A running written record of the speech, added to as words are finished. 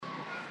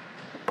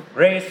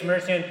Grace,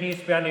 mercy, and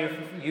peace be unto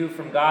you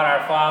from God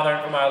our Father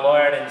and from our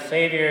Lord and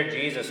Savior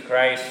Jesus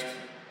Christ.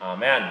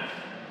 Amen.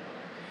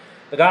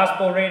 The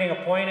gospel reading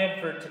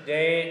appointed for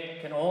today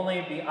can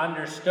only be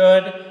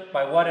understood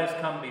by what has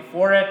come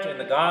before it in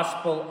the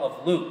Gospel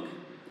of Luke.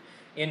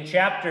 In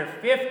chapter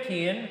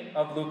 15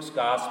 of Luke's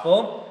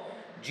Gospel,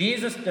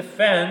 Jesus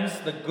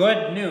defends the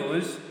good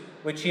news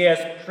which he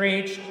has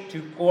preached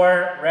to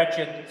poor,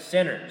 wretched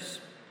sinners.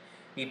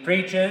 He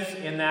preaches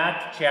in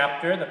that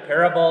chapter the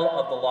parable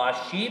of the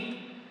lost sheep,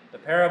 the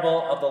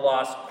parable of the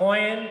lost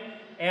coin,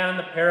 and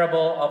the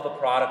parable of the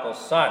prodigal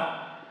son.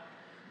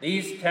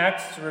 These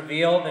texts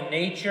reveal the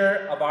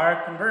nature of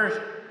our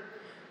conversion.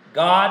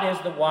 God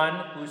is the one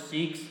who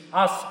seeks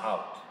us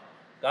out.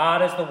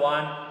 God is the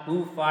one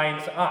who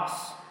finds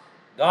us.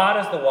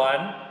 God is the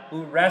one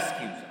who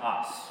rescues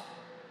us.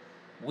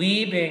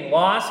 We, being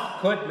lost,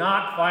 could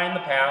not find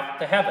the path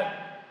to heaven.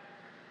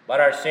 But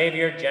our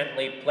Savior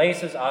gently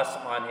places us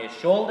on his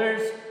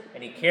shoulders,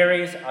 and he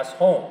carries us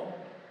home.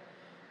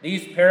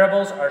 These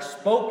parables are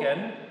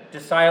spoken to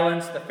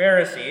silence the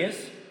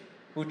Pharisees,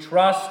 who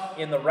trust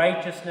in the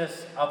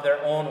righteousness of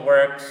their own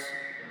works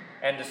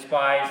and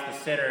despise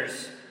the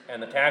sinners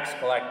and the tax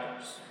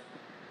collectors.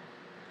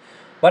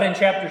 But in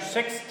chapter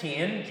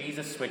 16,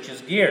 Jesus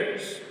switches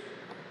gears.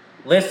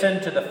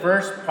 Listen to the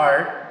first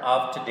part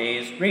of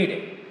today's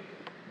reading.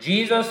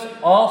 Jesus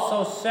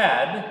also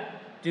said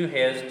to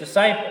his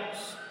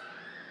disciples.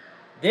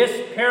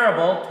 This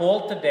parable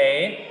told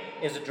today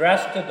is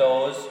addressed to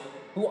those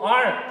who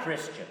are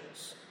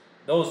Christians,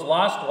 those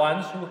lost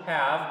ones who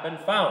have been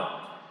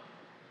found.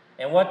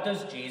 And what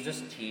does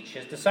Jesus teach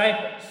his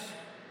disciples?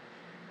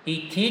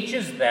 He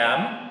teaches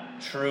them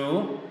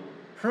true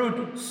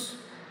prudence.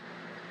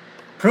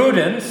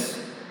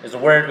 Prudence is a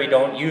word we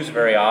don't use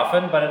very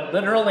often, but it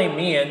literally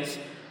means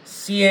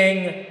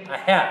seeing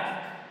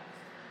ahead.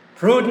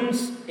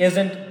 Prudence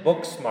isn't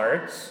book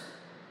smarts.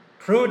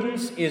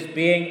 Prudence is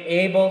being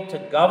able to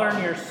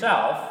govern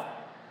yourself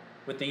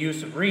with the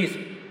use of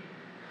reason.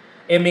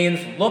 It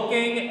means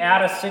looking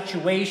at a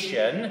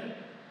situation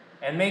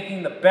and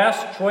making the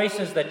best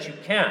choices that you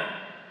can.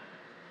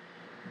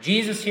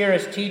 Jesus here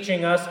is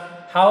teaching us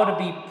how to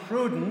be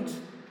prudent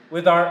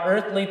with our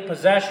earthly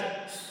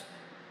possessions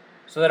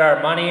so that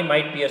our money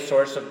might be a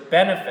source of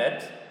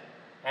benefit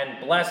and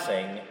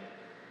blessing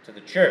to the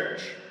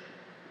church.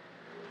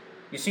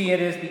 You see, it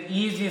is the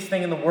easiest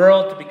thing in the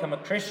world to become a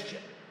Christian.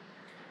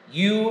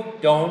 You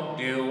don't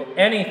do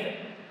anything.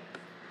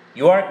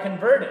 You are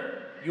converted.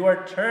 You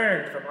are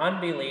turned from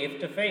unbelief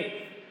to faith.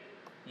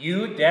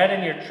 You, dead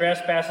in your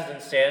trespasses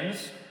and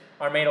sins,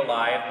 are made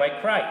alive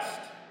by Christ.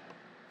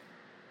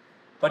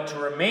 But to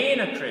remain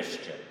a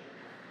Christian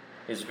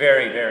is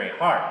very, very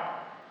hard.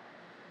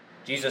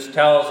 Jesus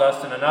tells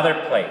us in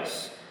another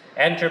place,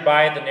 "Enter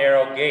by the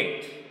narrow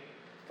gate,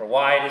 for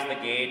wide is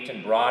the gate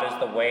and broad is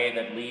the way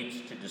that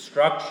leads to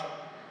destruction,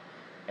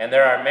 and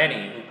there are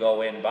many who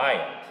go in by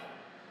it.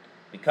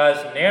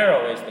 Because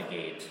narrow is the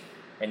gate,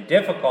 and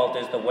difficult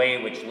is the way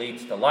which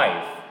leads to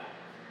life,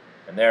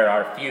 and there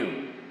are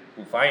few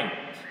who find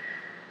it."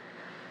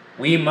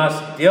 We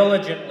must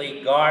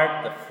diligently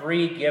guard the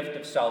free gift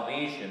of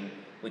salvation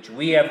which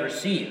we have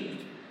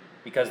received,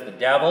 because the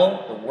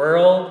devil, the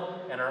world,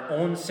 and our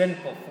own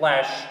sinful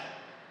flesh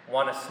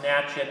want to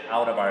snatch it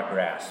out of our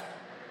grasp.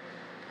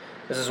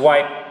 This is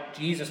why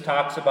Jesus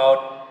talks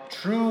about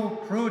true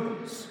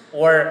prudence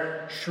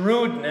or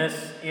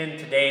shrewdness in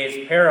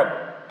today's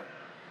parable.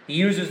 He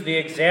uses the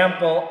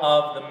example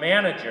of the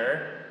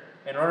manager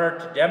in order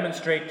to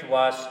demonstrate to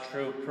us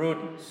true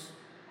prudence.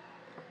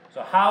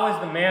 So how is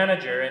the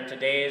manager in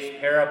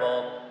today's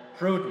parable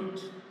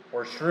prudent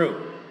or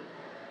shrewd?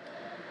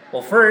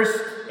 Well,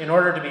 first, in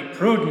order to be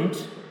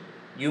prudent,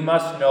 you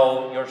must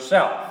know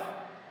yourself.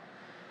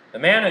 The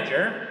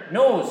manager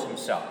knows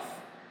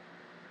himself.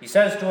 He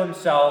says to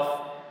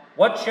himself,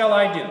 "What shall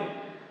I do?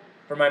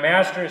 For my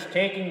master is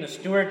taking the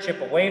stewardship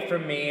away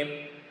from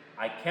me.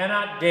 I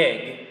cannot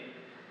dig.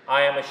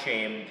 I am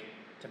ashamed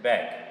to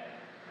beg."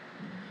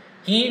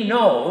 He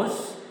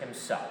knows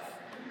himself.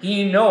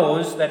 He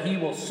knows that he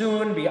will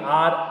soon be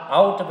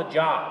out of a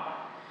job.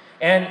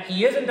 And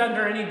he isn't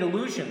under any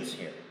delusions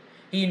here.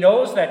 He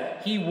knows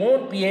that he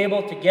won't be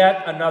able to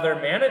get another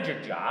manager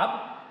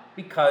job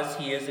because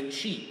he is a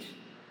cheat.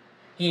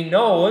 He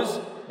knows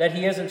that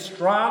he isn't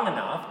strong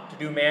enough to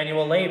do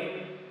manual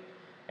labor.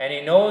 And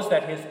he knows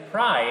that his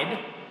pride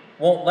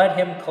won't let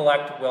him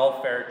collect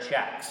welfare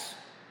checks.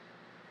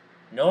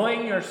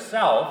 Knowing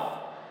yourself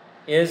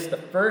is the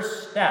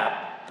first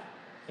step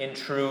in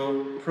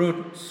true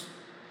prudence.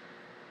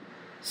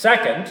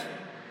 Second,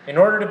 in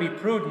order to be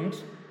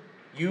prudent,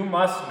 you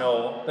must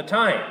know the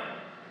time.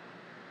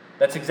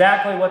 That's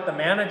exactly what the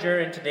manager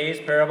in today's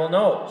parable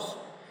knows.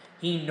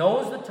 He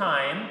knows the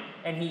time,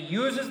 and he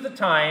uses the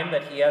time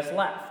that he has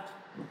left.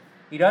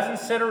 He doesn't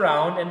sit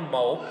around and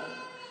mope.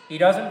 He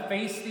doesn't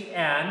face the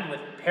end with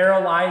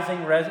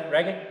paralyzing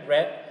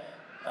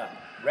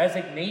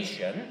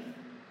resignation.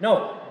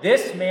 No,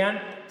 this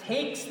man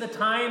takes the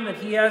time that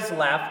he has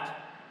left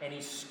and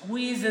he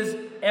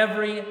squeezes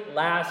every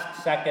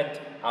last second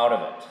out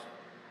of it.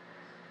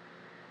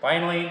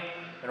 Finally,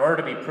 in order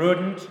to be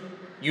prudent,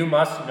 you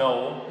must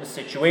know the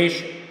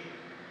situation.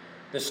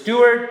 The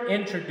steward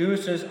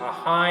introduces a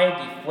high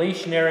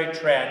deflationary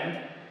trend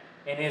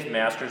in his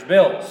master's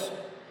bills.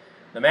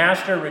 The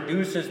master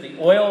reduces the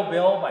oil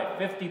bill by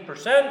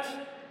 50%,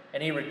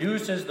 and he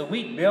reduces the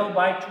wheat bill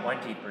by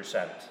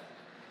 20%.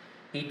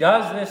 He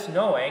does this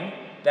knowing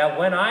that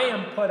when I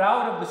am put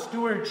out of the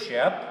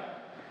stewardship,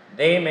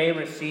 they may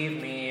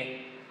receive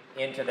me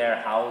into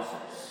their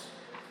houses.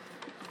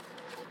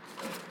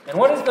 And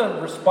what is the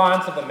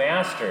response of the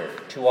master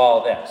to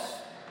all this?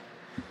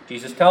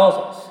 Jesus tells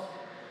us,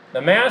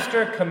 the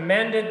master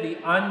commended the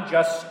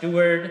unjust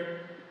steward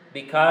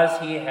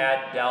because he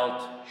had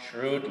dealt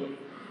shrewdly.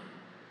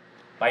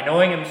 By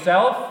knowing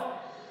himself,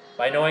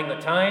 by knowing the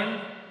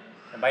time,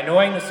 and by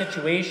knowing the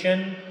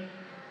situation,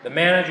 the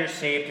manager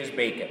saved his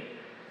bacon.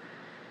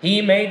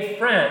 He made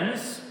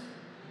friends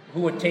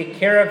who would take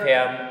care of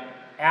him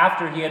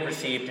after he had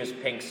received his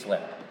pink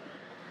slip.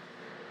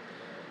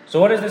 So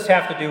what does this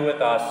have to do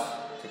with us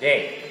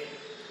today?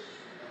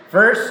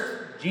 First,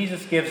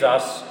 Jesus gives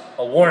us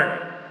a warning.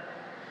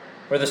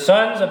 For the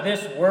sons of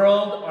this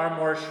world are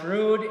more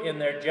shrewd in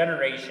their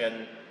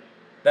generation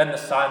than the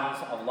sons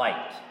of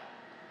light.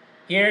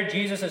 Here,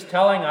 Jesus is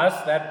telling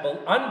us that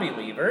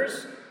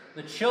unbelievers,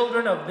 the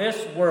children of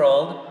this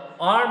world,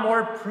 are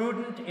more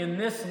prudent in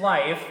this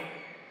life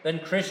than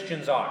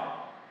Christians are.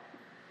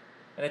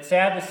 And it's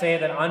sad to say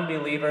that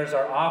unbelievers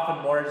are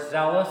often more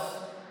zealous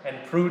and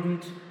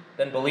prudent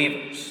than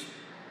believers.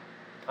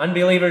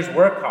 Unbelievers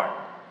work hard.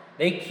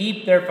 They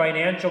keep their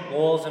financial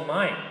goals in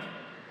mind.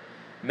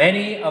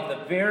 Many of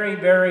the very,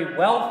 very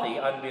wealthy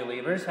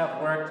unbelievers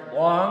have worked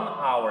long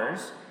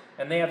hours,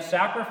 and they have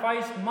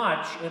sacrificed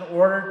much in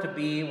order to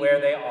be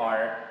where they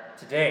are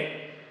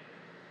today.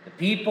 The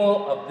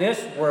people of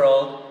this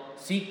world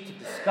seek to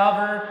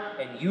discover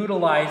and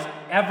utilize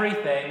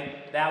everything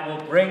that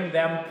will bring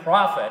them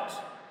profit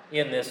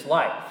in this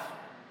life.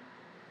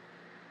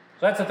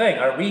 So that's the thing.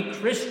 Are we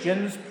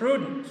Christians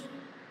prudent?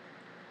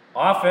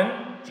 Often,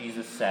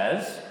 Jesus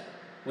says,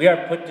 we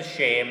are put to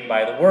shame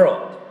by the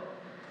world.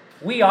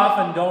 We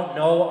often don't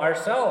know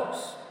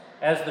ourselves,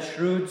 as the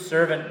shrewd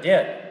servant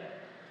did.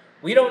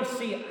 We don't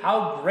see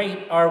how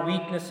great our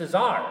weaknesses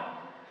are.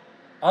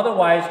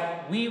 Otherwise,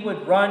 we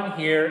would run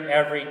here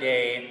every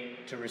day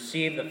to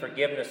receive the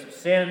forgiveness of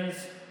sins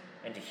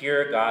and to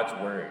hear God's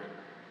word.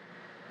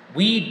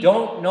 We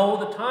don't know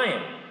the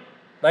time,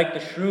 like the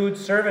shrewd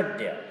servant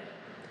did,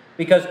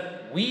 because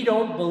we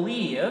don't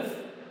believe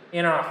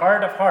in our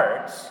heart of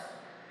hearts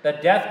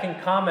that death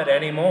can come at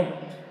any moment.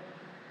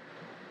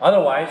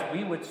 Otherwise,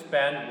 we would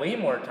spend way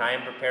more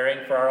time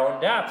preparing for our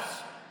own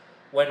deaths,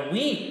 when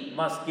we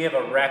must give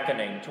a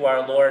reckoning to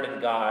our Lord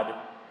and God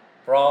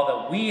for all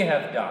that we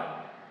have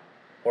done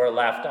or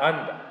left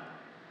undone.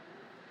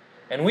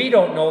 And we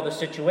don't know the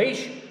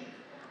situation,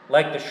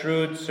 like the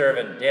shrewd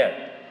servant did.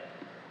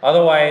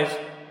 Otherwise,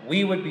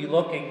 we would be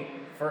looking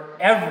for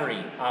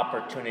every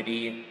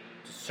opportunity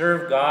to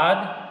serve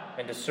God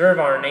and to serve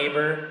our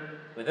neighbor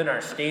within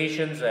our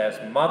stations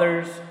as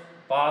mothers,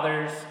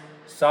 fathers,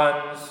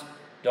 sons,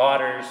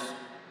 daughters,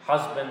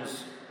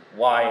 husbands,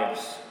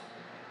 wives,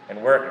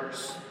 and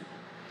workers.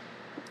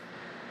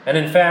 And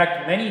in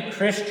fact, many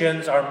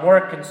Christians are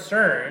more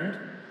concerned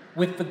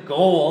with the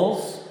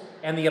goals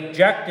and the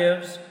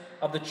objectives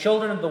of the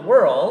children of the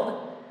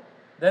world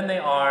than they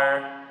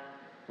are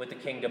with the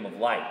kingdom of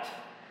light.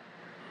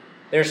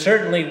 They're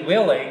certainly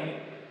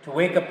willing to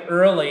wake up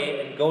early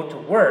and go to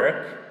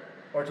work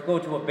or to go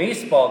to a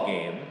baseball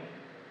game,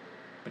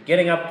 but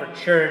getting up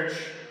for church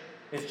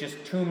is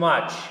just too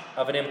much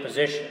of an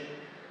imposition.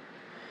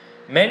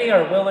 Many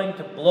are willing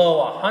to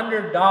blow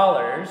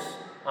 $100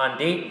 on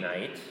date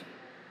night,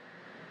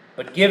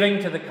 but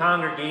giving to the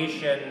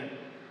congregation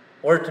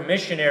or to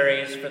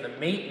missionaries for the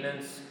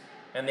maintenance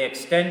and the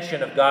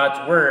extension of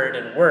God's word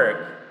and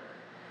work,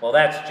 well,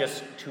 that's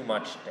just too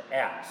much to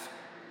ask.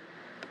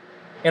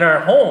 In our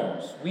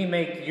homes, we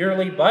make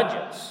yearly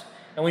budgets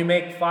and we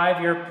make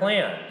 5-year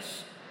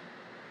plans.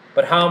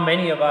 But how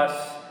many of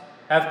us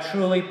have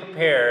truly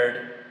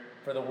prepared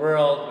for the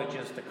world which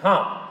is to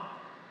come?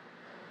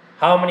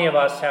 How many of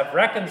us have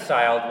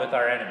reconciled with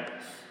our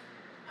enemies?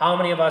 How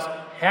many of us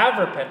have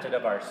repented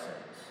of our sins?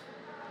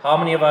 How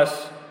many of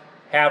us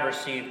have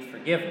received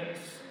forgiveness?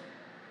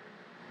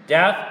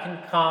 Death can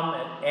come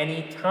at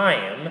any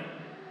time,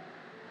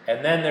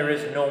 and then there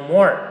is no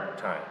more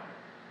time.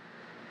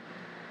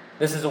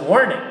 This is a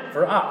warning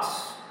for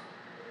us.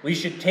 We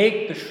should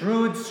take the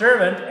shrewd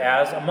servant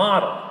as a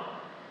model.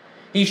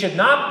 He should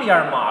not be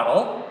our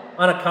model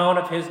on account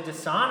of his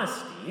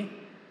dishonesty.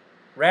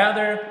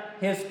 Rather,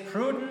 his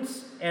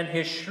prudence and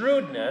his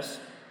shrewdness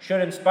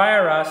should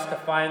inspire us to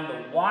find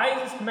the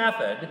wisest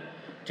method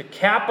to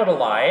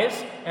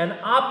capitalize and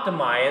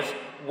optimize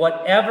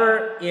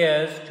whatever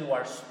is to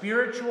our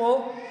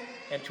spiritual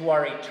and to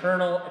our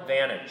eternal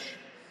advantage.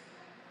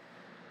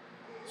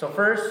 So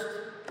first,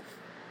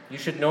 you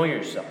should know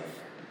yourself.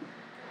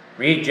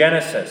 Read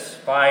Genesis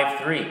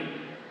 5:3,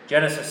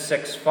 Genesis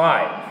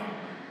 6:5,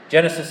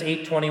 Genesis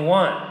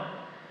 8:21,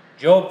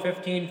 Job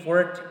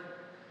 15:14,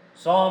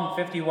 Psalm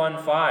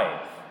 51:5,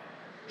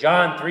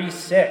 John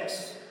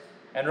 3:6,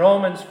 and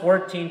Romans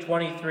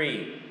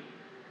 14:23,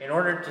 in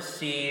order to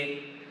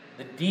see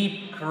the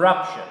deep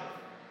corruption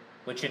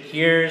which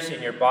adheres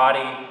in your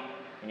body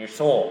and your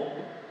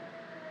soul.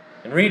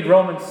 And read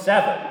Romans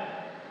 7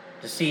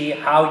 to see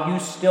how you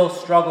still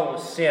struggle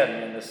with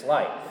sin in this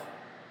life.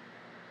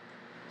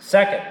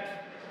 Second,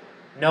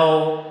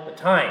 know the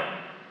time.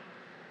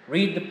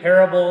 Read the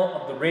parable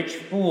of the rich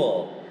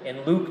fool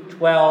in Luke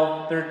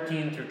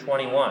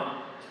 12:13-21.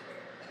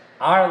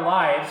 Our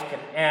lives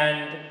can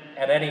end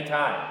at any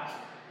time,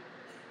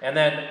 and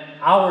then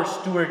our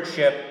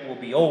stewardship will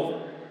be over.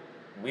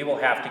 We will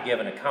have to give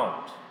an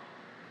account.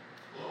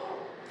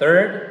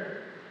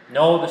 Third,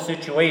 know the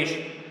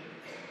situation.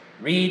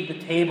 Read the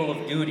table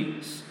of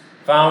duties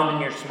found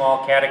in your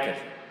small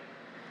catechism.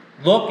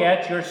 Look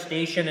at your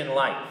station in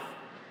life.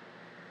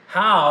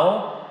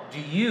 How do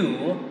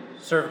you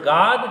serve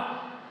God,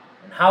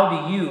 and how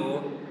do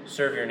you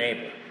serve your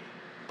neighbor?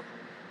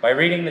 By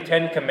reading the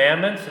 10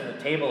 Commandments and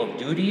the table of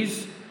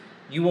duties,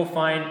 you will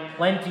find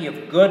plenty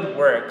of good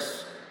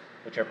works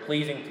which are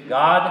pleasing to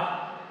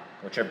God,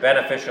 which are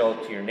beneficial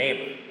to your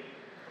neighbor.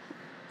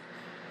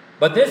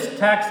 But this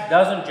text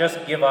doesn't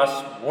just give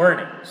us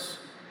warnings.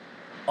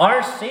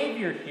 Our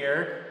Savior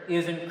here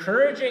is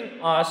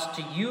encouraging us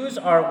to use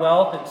our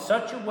wealth in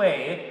such a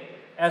way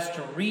as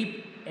to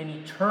reap an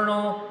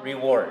eternal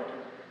reward.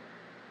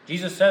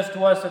 Jesus says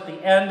to us at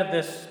the end of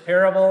this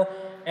parable,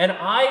 "And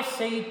I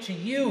say to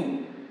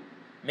you,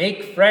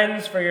 make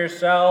friends for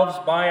yourselves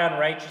by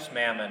unrighteous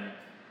mammon,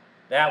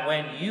 that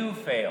when you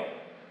fail,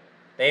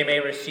 they may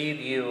receive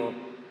you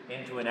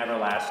into an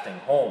everlasting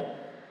home."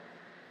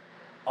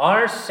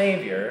 Our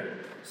Savior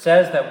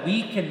says that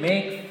we can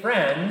make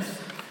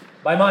friends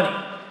by money,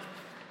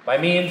 by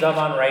means of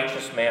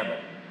unrighteous mammon.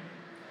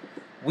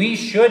 We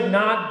should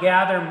not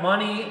gather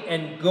money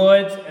and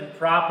goods and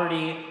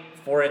property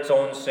for its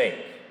own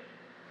sake.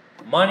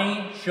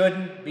 Money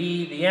shouldn't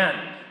be the end.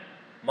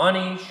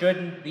 Money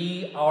shouldn't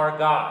be our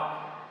God.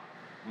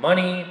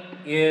 Money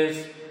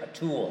is a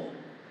tool.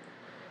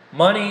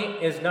 Money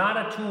is not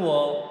a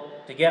tool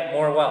to get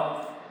more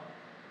wealth.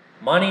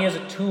 Money is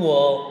a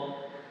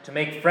tool to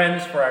make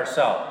friends for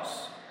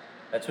ourselves.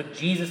 That's what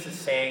Jesus is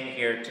saying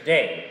here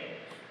today.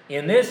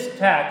 In this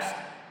text,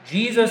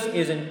 Jesus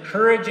is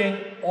encouraging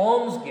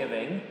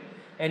almsgiving,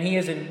 and he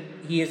is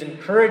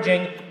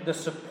encouraging the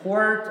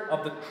support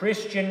of the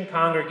Christian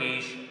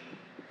congregation.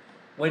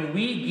 When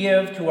we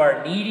give to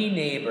our needy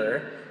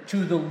neighbor,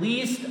 to the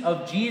least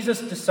of Jesus'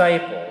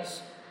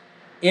 disciples,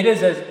 it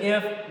is as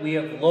if we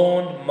have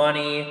loaned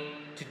money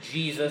to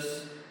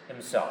Jesus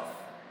himself.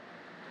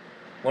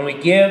 When we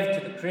give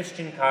to the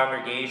Christian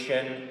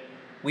congregation,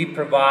 we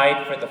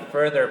provide for the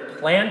further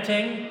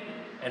planting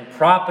and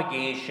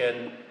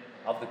propagation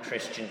of the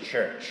Christian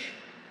church.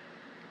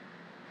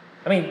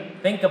 I mean,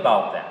 think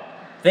about that.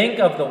 Think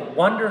of the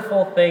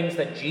wonderful things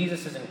that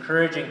Jesus is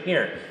encouraging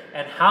here,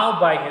 and how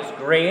by his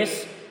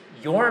grace,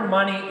 your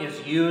money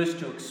is used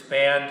to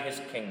expand his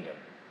kingdom.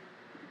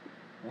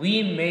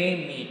 We may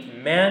meet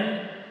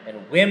men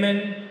and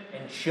women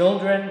and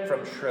children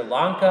from Sri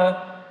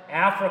Lanka,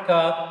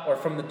 Africa, or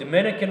from the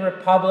Dominican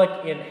Republic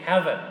in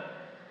heaven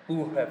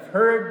who have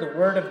heard the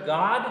word of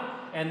God,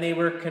 and they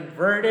were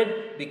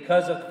converted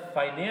because of the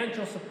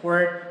financial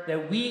support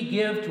that we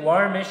give to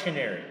our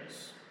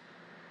missionaries.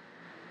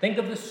 Think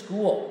of the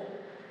school,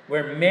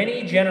 where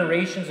many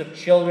generations of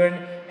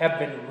children have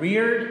been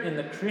reared in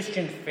the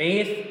Christian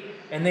faith,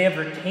 and they have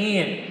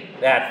retained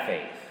that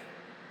faith.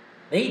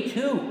 They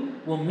too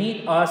will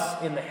meet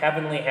us in the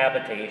heavenly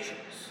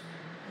habitations.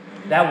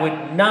 That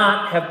would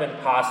not have been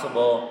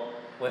possible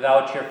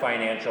without your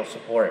financial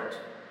support.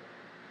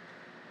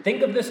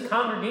 Think of this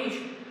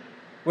congregation,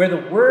 where the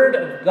word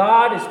of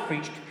God is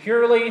preached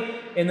purely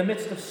in the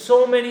midst of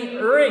so many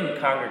erring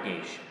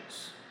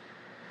congregations.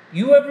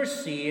 You have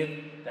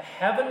received the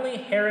heavenly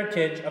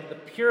heritage of the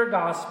pure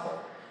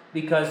gospel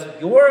because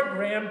your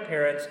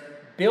grandparents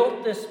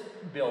built this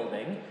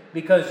building,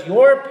 because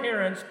your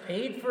parents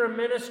paid for a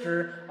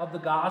minister of the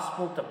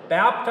gospel to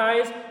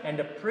baptize and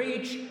to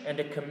preach and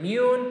to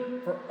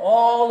commune for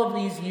all of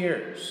these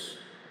years.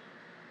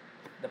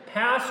 The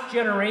past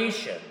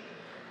generation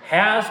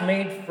has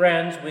made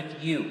friends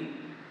with you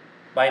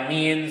by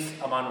means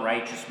of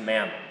unrighteous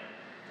mammon.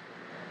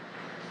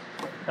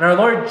 And our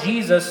Lord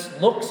Jesus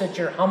looks at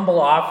your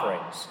humble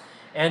offerings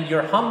and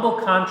your humble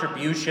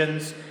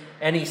contributions,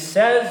 and he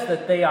says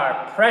that they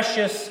are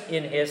precious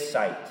in his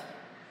sight.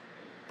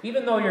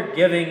 Even though your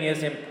giving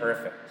is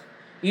imperfect,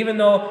 even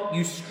though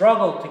you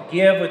struggle to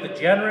give with a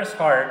generous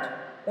heart,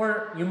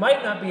 or you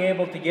might not be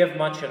able to give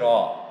much at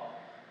all,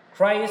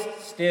 Christ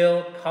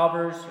still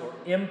covers your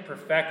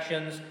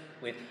imperfections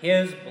with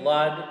his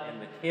blood and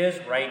with his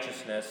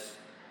righteousness.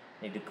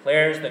 He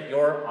declares that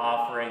your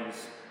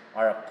offerings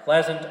are a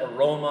pleasant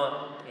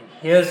aroma in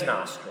his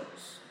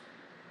nostrils,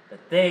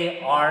 that they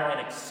are an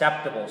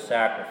acceptable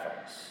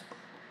sacrifice.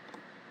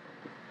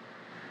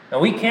 Now,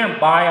 we can't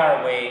buy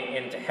our way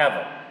into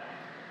heaven,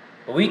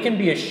 but we can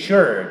be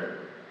assured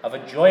of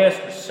a joyous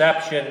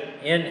reception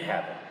in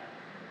heaven.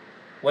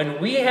 When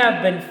we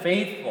have been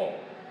faithful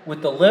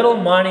with the little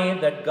money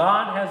that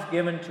God has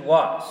given to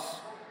us,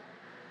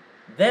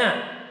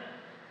 then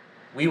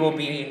we will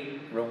be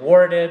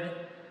rewarded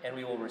and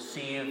we will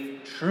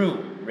receive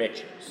true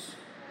riches,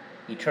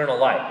 eternal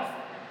life.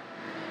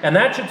 And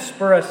that should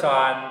spur us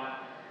on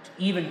to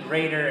even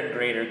greater and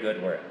greater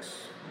good works.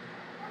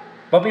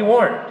 But be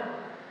warned,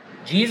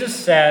 Jesus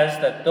says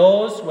that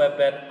those who have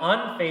been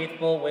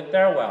unfaithful with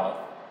their wealth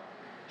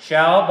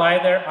shall, by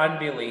their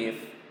unbelief,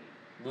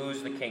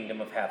 lose the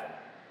kingdom of heaven.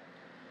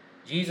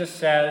 Jesus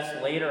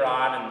says later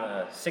on in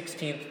the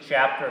 16th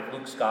chapter of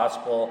Luke's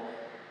Gospel,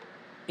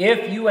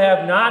 if you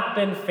have not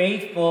been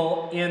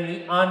faithful in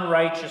the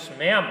unrighteous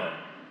mammon,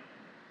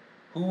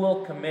 who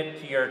will commit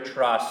to your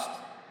trust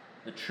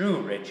the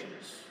true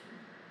riches?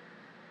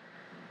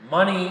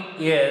 Money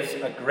is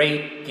a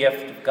great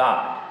gift of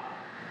God,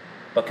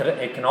 but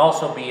it can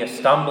also be a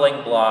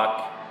stumbling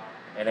block,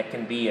 and it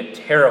can be a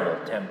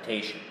terrible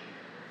temptation.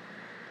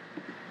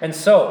 And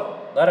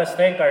so, let us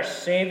thank our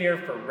Savior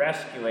for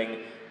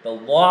rescuing the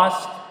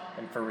lost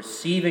and for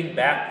receiving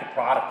back the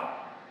prodigal.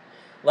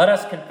 Let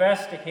us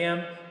confess to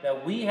him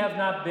that we have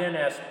not been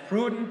as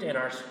prudent in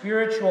our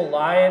spiritual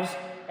lives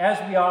as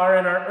we are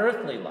in our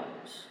earthly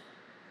lives.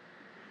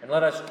 And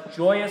let us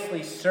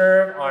joyously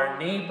serve our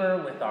neighbor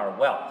with our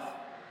wealth,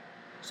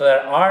 so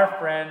that our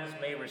friends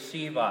may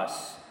receive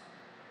us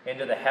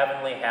into the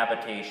heavenly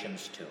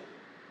habitations too.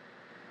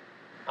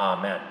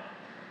 Amen.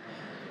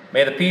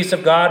 May the peace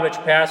of God, which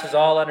passes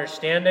all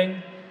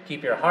understanding,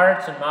 keep your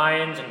hearts and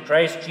minds in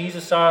Christ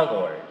Jesus our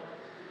Lord.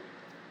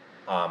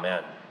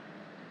 Amen.